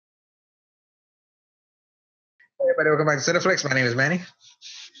Everybody, welcome back to CineFlex. My name is Manny.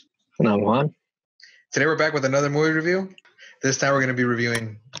 And I'm Juan. Today we're back with another movie review. This time we're going to be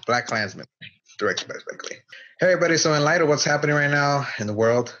reviewing Blackkklansman, directed by Spike Lee. Hey everybody, so in light of what's happening right now in the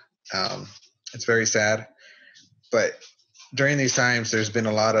world, it's very sad. But during these times, there's been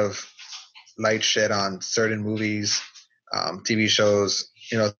a lot of light shed on certain movies, TV shows,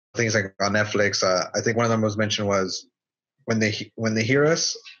 things like on Netflix. I think one of them was mentioned was When They Hear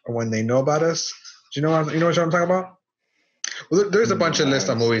Us or When They Know About Us. Do you know what I'm talking about? Well, there's a bunch of lists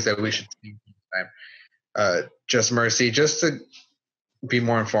of movies that we should see time. Just Mercy, just to be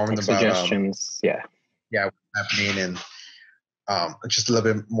more informed about suggestions. What's happening, and just a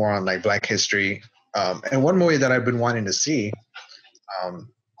little bit more on like Black history. And one movie that I've been wanting to see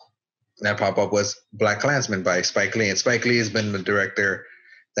that popped up was Blackkklansman by Spike Lee. And Spike Lee has been the director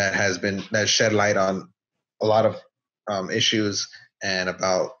that shed light on a lot of issues and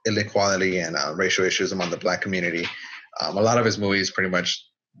about inequality and racial issues among the Black community. A lot of his movies pretty much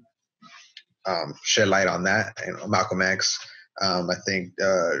shed light on that. Malcolm X, I think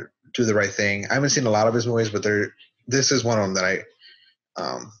Do the Right Thing. I haven't seen a lot of his movies, but this is one of them that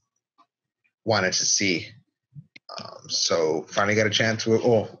I wanted to see. So finally got a chance. We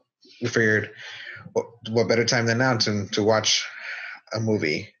figured what better time than now to watch a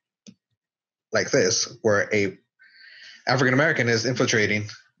movie like this where a African American is infiltrating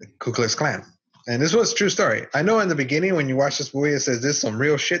the Ku Klux Klan. And this was a true story. I know in the beginning when you watch this movie, it says this is some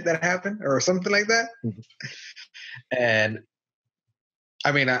real shit that happened or something like that. Mm-hmm. And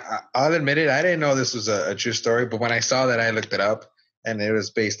I mean, I'll admit it, I didn't know this was a true story, but when I saw that, I looked it up, and it was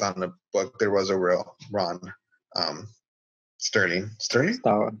based on the book. There was a real Ron Sterling? Stallworth.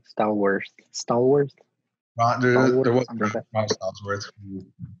 There was Ron Stallworth who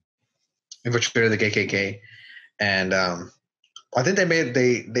infiltrated the KKK, and I think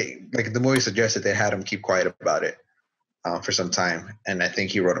they like the movie suggested they had him keep quiet about it for some time, and I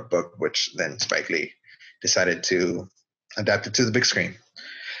think he wrote a book, which then Spike Lee decided to adapt it to the big screen.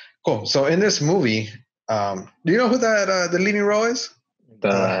 Cool. So in this movie, do you know who the leading role is?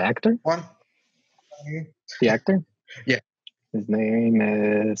 The actor? One. The actor? Yeah. His name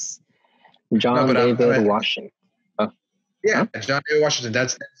is John David Washington. Oh. Yeah, huh? John David Washington.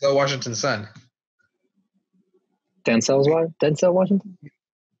 That's Denzel Washington's son. Denzel Washington?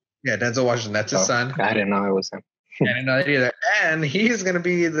 Yeah, Denzel Washington. That's his son. I didn't know it was him. I didn't know that either. And he's going to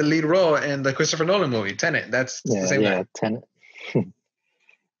be the lead role in the Christopher Nolan movie, Tenet. That's the same guy. Tenet.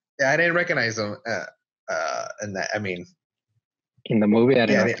 Yeah, I didn't recognize him in that. I mean, in the movie, I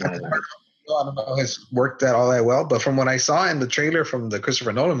didn't recognize him. I don't know his work that all that well, but from what I saw in the trailer from the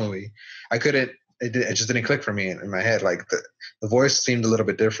Christopher Nolan movie, it just didn't click for me in my head. Like the voice seemed a little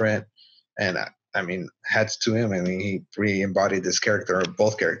bit different, and I mean, hats to him. I mean, he really embodied this character, or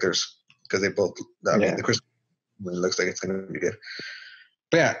both characters, because they both. I mean, the Christopher movie looks like it's going to be good.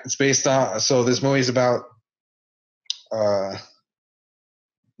 But yeah, it's based on. So this movie is about Ron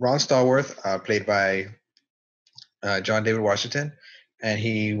Stallworth, played by John David Washington, and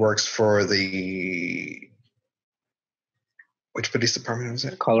he works for which police department was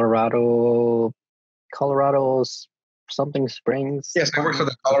it? Colorado something Springs. Yes, he works for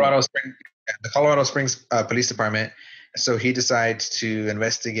the Colorado Springs Police Department. So he decides to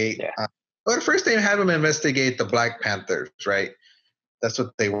investigate. Yeah. Well, at first they had him investigate the Black Panthers, right? That's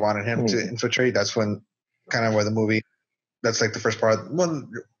what they wanted him to infiltrate. That's when kind of where the movie. That's like the first part. A little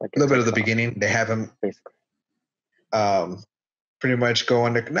bit of the beginning. They have him basically pretty much go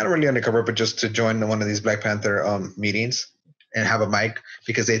not really undercover, but just to join one of these Black Panther meetings and have a mic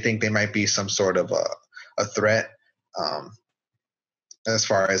because they think they might be some sort of a threat as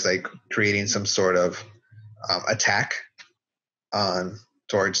far as like creating some sort of attack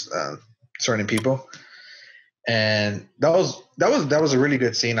towards certain people. And that was a really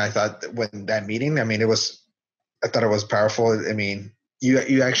good scene. I thought when that meeting. I mean, I thought it was powerful. I mean,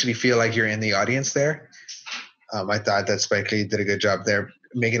 you actually feel like you're in the audience there. I thought that Spike Lee did a good job there,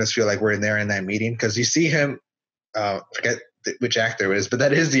 making us feel like we're in there in that meeting because you see him. Forget which actor it is, but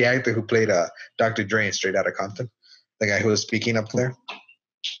that is the actor who played Dr. Dre in Straight Outta Compton, the guy who was speaking up there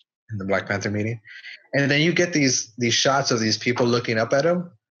in the Black Panther meeting. And then you get these shots of these people looking up at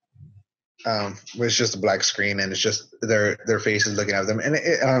him. Where it's just a black screen and it's just their faces looking at them, and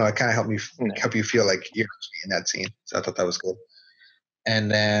I don't know, it kind of help you feel like you're in that scene. So I thought that was good.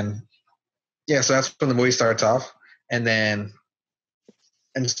 And then so that's when the movie starts off, and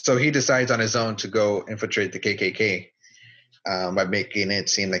so he decides on his own to go infiltrate the KKK by making it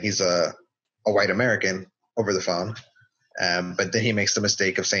seem like he's a white American over the phone, but then he makes the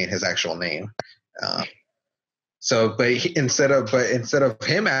mistake of saying his actual name. Instead of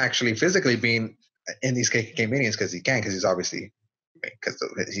him actually physically being in these KKK meetings because he's obviously because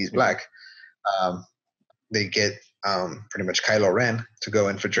he's black. They get pretty much Kylo Ren to go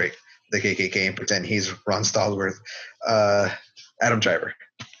infiltrate the KKK and pretend he's Ron Stallworth, Adam Driver.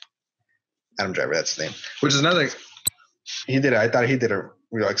 Adam Driver, that's his name. Which is another. I thought he did a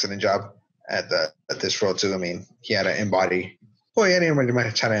real excellent job at this role too. I mean, he had to embody. Well, he didn't really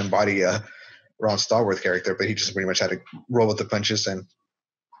much try to embody a Ron Stallworth character, but he just pretty much had to roll with the punches, and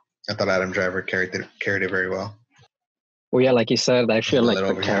I thought Adam Driver carried it very well. Well, yeah, like you said, I feel like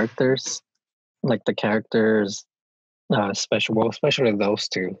the characters, especially those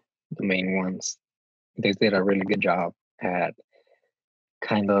two, the main ones, they did a really good job at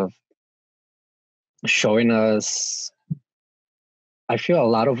kind of showing us. I feel a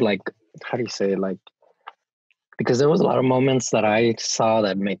lot of like, how do you say it? Like, because there was a lot of moments that I saw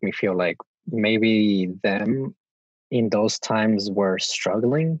that make me feel like maybe them in those times were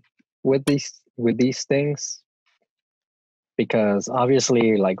struggling with these things, because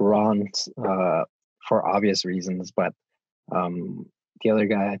obviously like Ron, for obvious reasons, but the other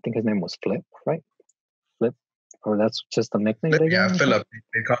guy, I think his name was Flip, right? Flip, or that's just a nickname. Flip, yeah, Philip.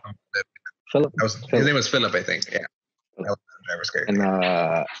 They called him Flip. Philip. His name was Philip, I think. Yeah, that was the driver's character.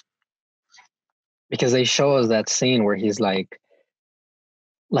 And because they show us that scene where he's like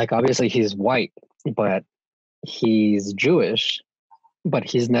obviously he's white, but he's Jewish, but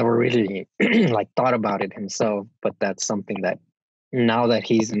he's never really like thought about it himself. But that's something that now that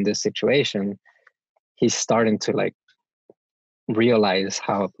he's in this situation, he's starting to like realize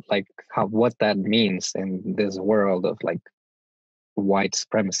how what that means in this world of like white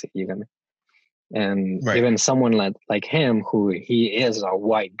supremacy, even. And right. Even someone like him, who he is a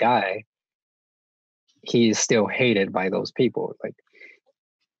white guy, he is still hated by those people. Like,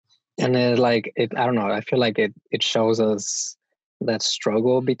 and it, like it, I don't know. I feel like it shows us that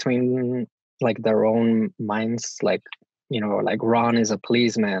struggle between like their own minds. Like, like Ron is a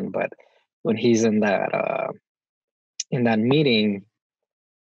policeman, but when he's in that meeting,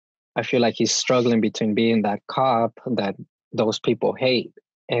 I feel like he's struggling between being that cop that those people hate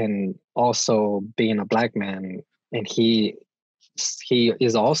and also being a black man, and he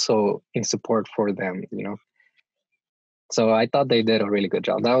is also in support for them, So I thought they did a really good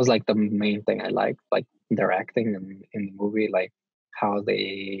job. That was like the main thing I liked, like their acting in the movie, like how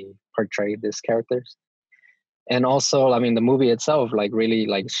they portrayed these characters. And also, I mean, the movie itself like really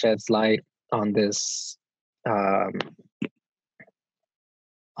like sheds light on this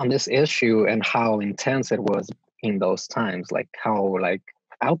issue and how intense it was in those times, like how like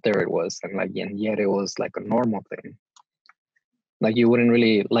out there it was, and yet it was like a normal thing. Like you wouldn't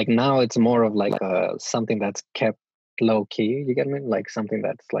really like, now it's more of like something that's kept low key, you get me? Like something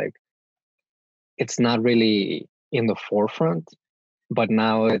that's like, it's not really in the forefront, but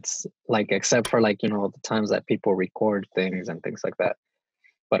now it's like, except for like, the times that people record things and things like that.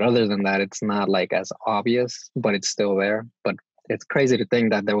 But other than that, it's not like as obvious, but it's still there. But it's crazy to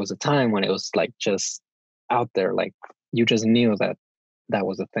think that there was a time when it was like just out there, like you just knew that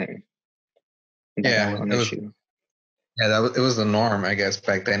was a thing. That was an issue. Yeah, it was the norm, I guess,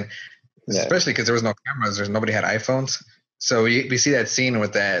 back then. Yeah. Especially because there was no cameras. Nobody had iPhones. So we see that scene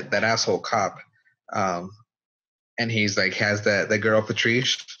with that asshole cop, and he's like has the girl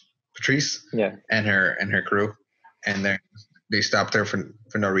Patrice, yeah, and her crew, and they stopped her for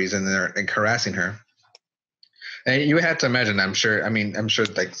no reason. And they're like harassing her. And you had to imagine, I'm sure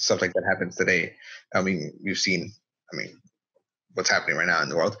like stuff like that happens today. I mean, you've seen, what's happening right now in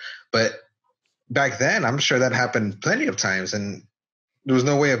the world. But back then, I'm sure that happened plenty of times, and there was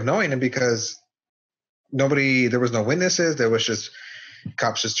no way of knowing it because there was no witnesses. There was just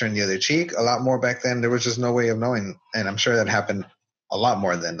cops just turned the other cheek a lot more back then. There was just no way of knowing. And I'm sure that happened a lot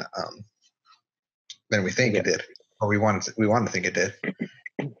more than we think it did, or we wanted to think it did.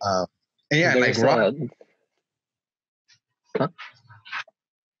 And yeah, like Ron,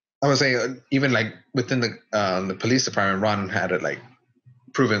 I would say even like within the police department, Ron had to like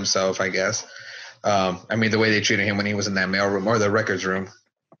prove himself, I guess. I mean, the way they treated him when he was in that mailroom or the records room,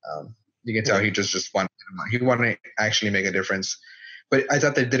 you can tell he just wanted to actually make a difference. But I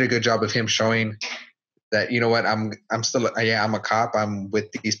thought they did a good job of him showing that, you know what, I'm a cop. I'm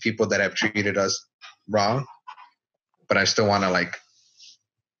with these people that have treated us wrong, but I still want to like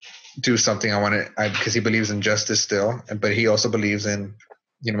do something. Because he believes in justice still, but he also believes in,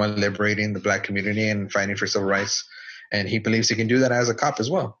 liberating the black community and fighting for civil rights. And he believes he can do that as a cop as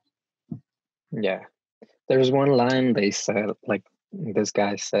well. Yeah. There's one line they said, like this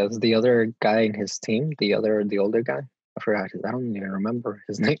guy says, the other guy in his team, the older guy, I forgot I don't even remember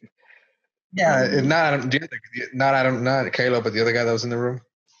his name. Yeah, not Caleb, but the other guy that was in the room.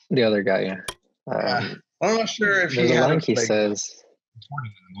 The other guy, yeah. I'm not sure if he There's a had line a, he like says.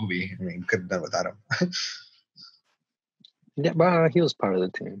 important in the movie. I mean, could have done without him. Yeah, well, he was part of the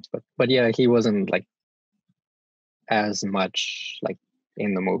team, but yeah, he wasn't like as much like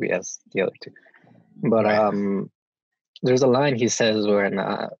in the movie as the other two. But Right. there's a line he says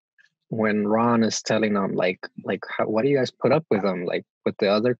when Ron is telling him like what do you guys put up with him, like with the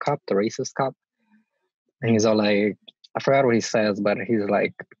other cop, the racist cop, and he's all like, I forgot what he says, but he's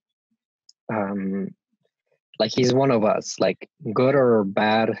um like he's one of us, like good or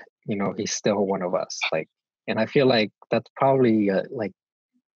bad, he's still one of us, like. And I feel like that's probably like,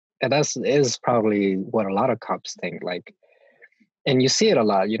 and that's is probably what a lot of cops think, like. And you see it a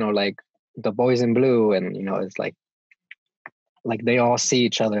lot, like the boys in blue, and it's like they all see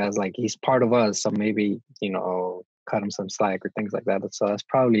each other as like he's part of us, so maybe cut him some slack or things like that. So that's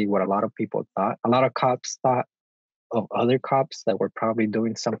probably what a lot of people thought. A lot of cops thought of other cops that were probably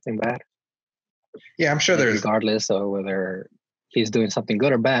doing something bad. Yeah, I'm sure Like there's. regardless of whether he's doing something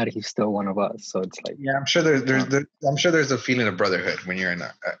good or bad, he's still one of us. So it's like, Yeah, I'm sure I'm sure there's a feeling of brotherhood when you're in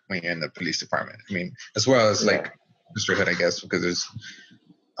the police department. I mean, as well as yeah, like sisterhood, I guess, because there's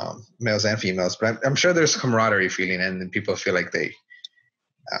males and females. But I'm sure there's camaraderie feeling, and then people feel like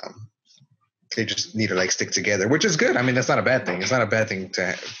um, they just need to like stick together, which is good. I mean, that's not a bad thing. It's not a bad thing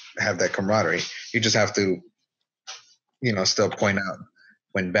to have that camaraderie. You just have to, still point out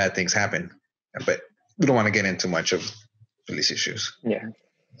when bad things happen. But we don't want to get into much of police issues. yeah.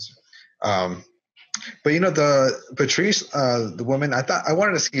 Um, but the Patrice, the woman, I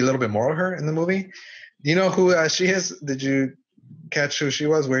wanted to see a little bit more of her in the movie. Do you know who she is? Did you catch who she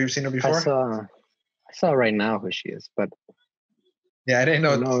was? Where you've seen her I before? saw right now who she is, but Yeah, I didn't I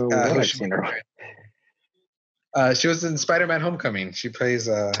know don't know what who I've she seen her. was. She was in Spider-Man: Homecoming. She plays.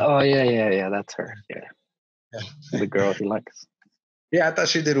 Oh yeah, that's her. Yeah, Yeah. the girl he likes. Yeah, I thought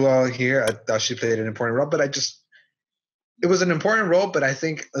she did well here. I thought she played an important role, but it was an important role, but I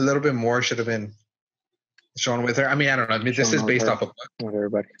think a little bit more should have been shown with her. I mean, I don't know. I mean, this Showing is with based her, off a book. with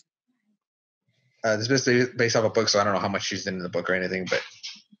everybody. This is based off a book, so I don't know how much she's in the book or anything. But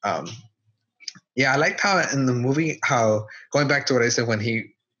yeah, I liked how in the movie, how going back to what I said when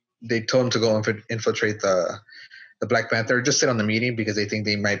they told him to go infiltrate the Black Panther, just sit on the meeting because they think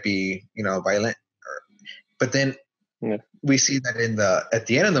they might be violent. But then Yeah. we see that at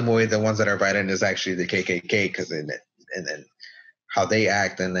the end of the movie, the ones that are violent is actually the KKK because and then how they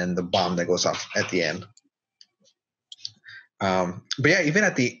act, and then the bomb that goes off at the end. But yeah, even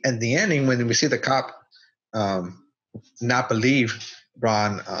at the ending, when we see the cop not believe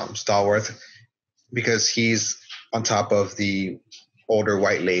Ron Stallworth because he's on top of the older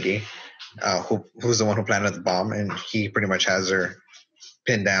white lady who's the one who planted the bomb, and he pretty much has her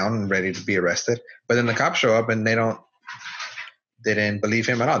pinned down and ready to be arrested. But then the cops show up and they didn't believe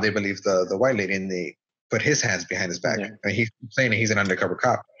him at all. They believe the white lady, and they put his hands behind his back. Yeah. I mean, he's saying he's an undercover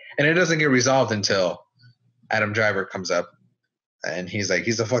cop, and it doesn't get resolved until Adam Driver comes up, and he's like,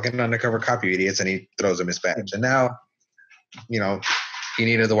 he's a fucking undercover cop, you idiots, and he throws him his badge. And now, he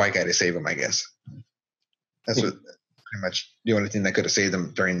needed the white guy to save him, I guess. That's what pretty much the only thing that could have saved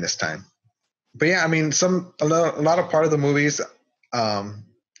him during this time. But yeah, I mean, a lot of part of the movies,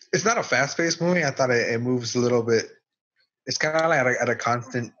 it's not a fast-paced movie. I thought it moves a little bit. It's kind of like at a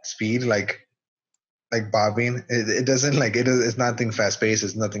constant speed, like bobbing. It doesn't like it. It's nothing fast-paced.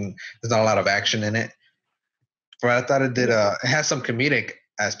 It's nothing. There's not a lot of action in it. But I thought it did. It has some comedic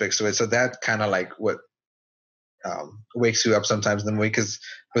aspects to it. So that kind of like what wakes you up sometimes in the movie, because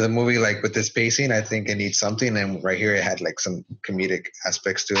with a movie like with this pacing, I think it needs something, and right here it had like some comedic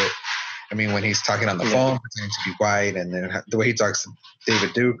aspects to it. I mean, when he's talking on the phone, pretending to be white, and then the way he talks to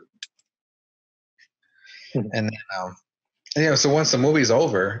David Duke, and then so once the movie's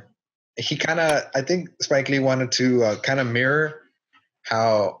over, he I think Spike Lee wanted to kind of mirror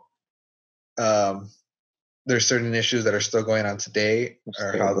how there's certain issues that are still going on today,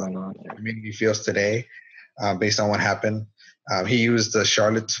 or how the community feels today, based on what happened. He used the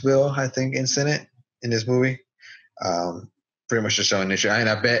Charlottesville, I think, incident in his movie, pretty much to show an issue. And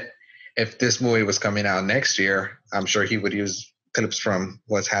I bet if this movie was coming out next year, I'm sure he would use clips from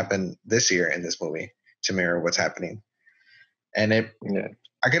what's happened this year in this movie to mirror what's happening. And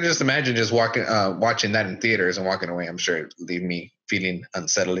I can just imagine just watching that in theaters and walking away. I'm sure it would leave me feeling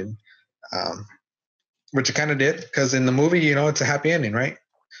unsettling, which it kind of did, because in the movie, it's a happy ending, right?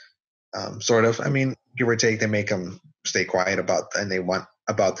 Sort of. I mean, give or take, they make them stay quiet and they want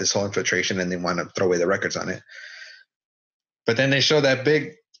about this whole infiltration, and they want to throw away the records on it. But then they show that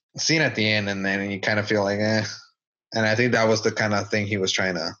big scene at the end, and then you kind of feel like, eh. And I think that was the kind of thing he was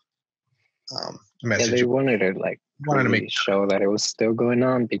trying to message. Yeah, they wanted to really show that it was still going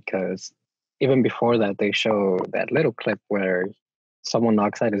on, because even before that, they show that little clip where someone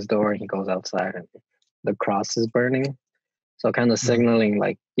knocks at his door and he goes outside and the cross is burning. So kind of signaling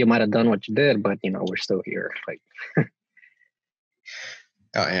like you might have done what you did, but we're still here. Like,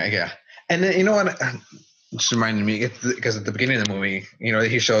 oh yeah. And then what? Just reminded me because at the beginning of the movie,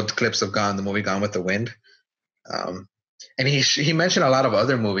 he showed clips of the movie Gone with the Wind, and he mentioned a lot of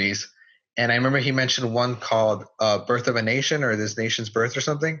other movies, and I remember he mentioned one called "Birth of a Nation" or "This Nation's Birth" or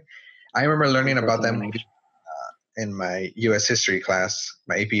something. I remember learning about that movie in my U.S. history class,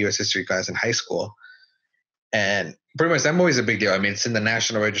 my AP U.S. history class in high school, and pretty much that movie is a big deal. I mean, it's in the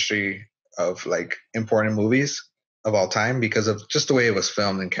National Registry of like important movies of all time because of just the way it was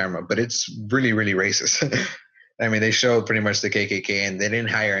filmed in camera, but it's really, really racist. I mean, they showed pretty much the KKK and they didn't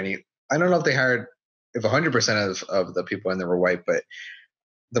hire any. I don't know if they hired, if 100% of the people in there were white, but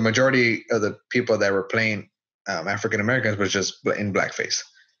the majority of the people that were playing African Americans was just in blackface.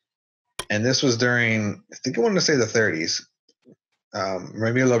 And this was during, I think I want to say the 30s,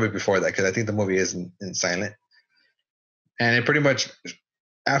 maybe a little bit before that, because I think the movie is in silent. And it pretty much,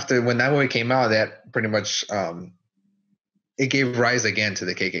 after when that movie came out, that pretty much it gave rise again to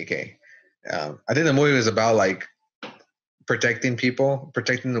the KKK. I think the movie was about like protecting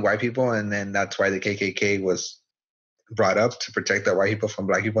the white people, and then that's why the KKK was brought up to protect the white people from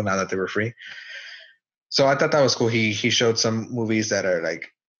black people now that they were free. So I thought that was cool. He showed some movies that are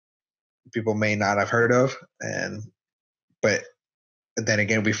like people may not have heard of, but then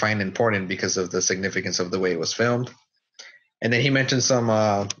again we find important because of the significance of the way it was filmed. And then he mentioned some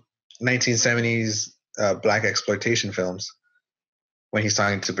 1970s black exploitation films when he's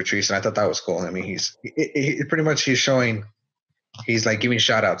talking to Patrice, and I thought that was cool. I mean, he's showing, he's like giving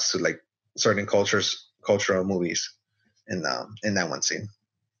shout outs to like certain cultural movies in that one scene.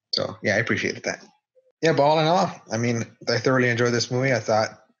 So yeah, I appreciated that. Yeah, but all in all, I mean, I thoroughly enjoyed this movie. I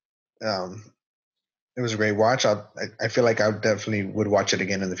thought it was a great watch. I feel like I definitely would watch it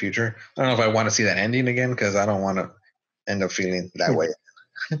again in the future. I don't know if I want to see that ending again because I don't want to end up feeling that way.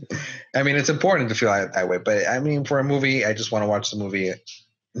 I mean, it's important to feel that way, but I mean, for a movie, I just want to watch the movie,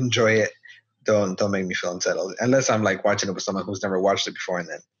 enjoy it. Don't make me feel unsettled unless I'm like watching it with someone who's never watched it before, and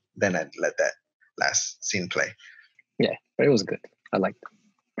then I'd let that last scene play. Yeah, but it was good. I liked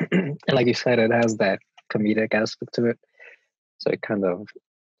it. And like you said, it has that comedic aspect to it, so it kind of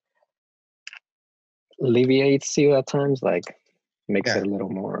alleviates you at times, like makes it a little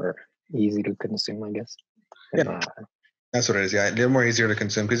more easy to consume, I guess. And, that's what it is. Yeah, a little more easier to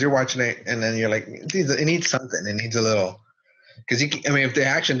consume because you're watching it and then you're like, it needs something. It needs a little. Because I mean, if the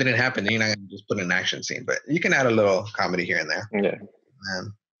action didn't happen, then you're not going to just put an action scene, but you can add a little comedy here and there. Yeah.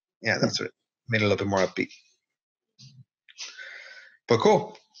 Yeah, that's what made it a little bit more upbeat. But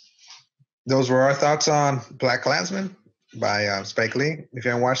cool. Those were our thoughts on Blackkklansman by Spike Lee. If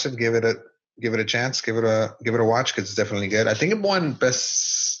you haven't watched it, give it a chance. Give it a watch because it's definitely good. I think it won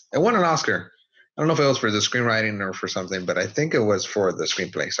an Oscar. I don't know if it was for the screenwriting or for something, but I think it was for the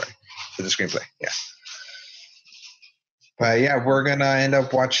screenplay. Sorry, for the screenplay. Yeah. But yeah, we're gonna end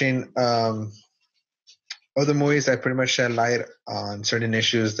up watching other movies that pretty much shed light on certain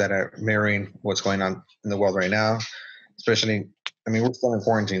issues that are mirroring what's going on in the world right now. Especially, I mean, we're still in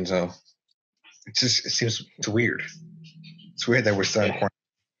quarantine, so it seems weird. It's weird that we're still in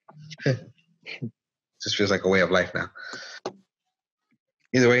quarantine. It just feels like a way of life now.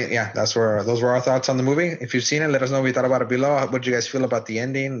 Either way, yeah, those were our thoughts on the movie. If you've seen it, let us know what you thought about it below. What did you guys feel about the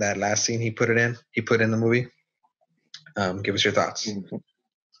ending, that last scene he put in the movie? Give us your thoughts. Mm-hmm.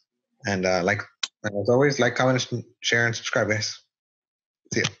 And as always, like, comment, share, and subscribe, guys.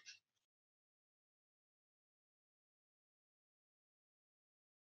 See ya.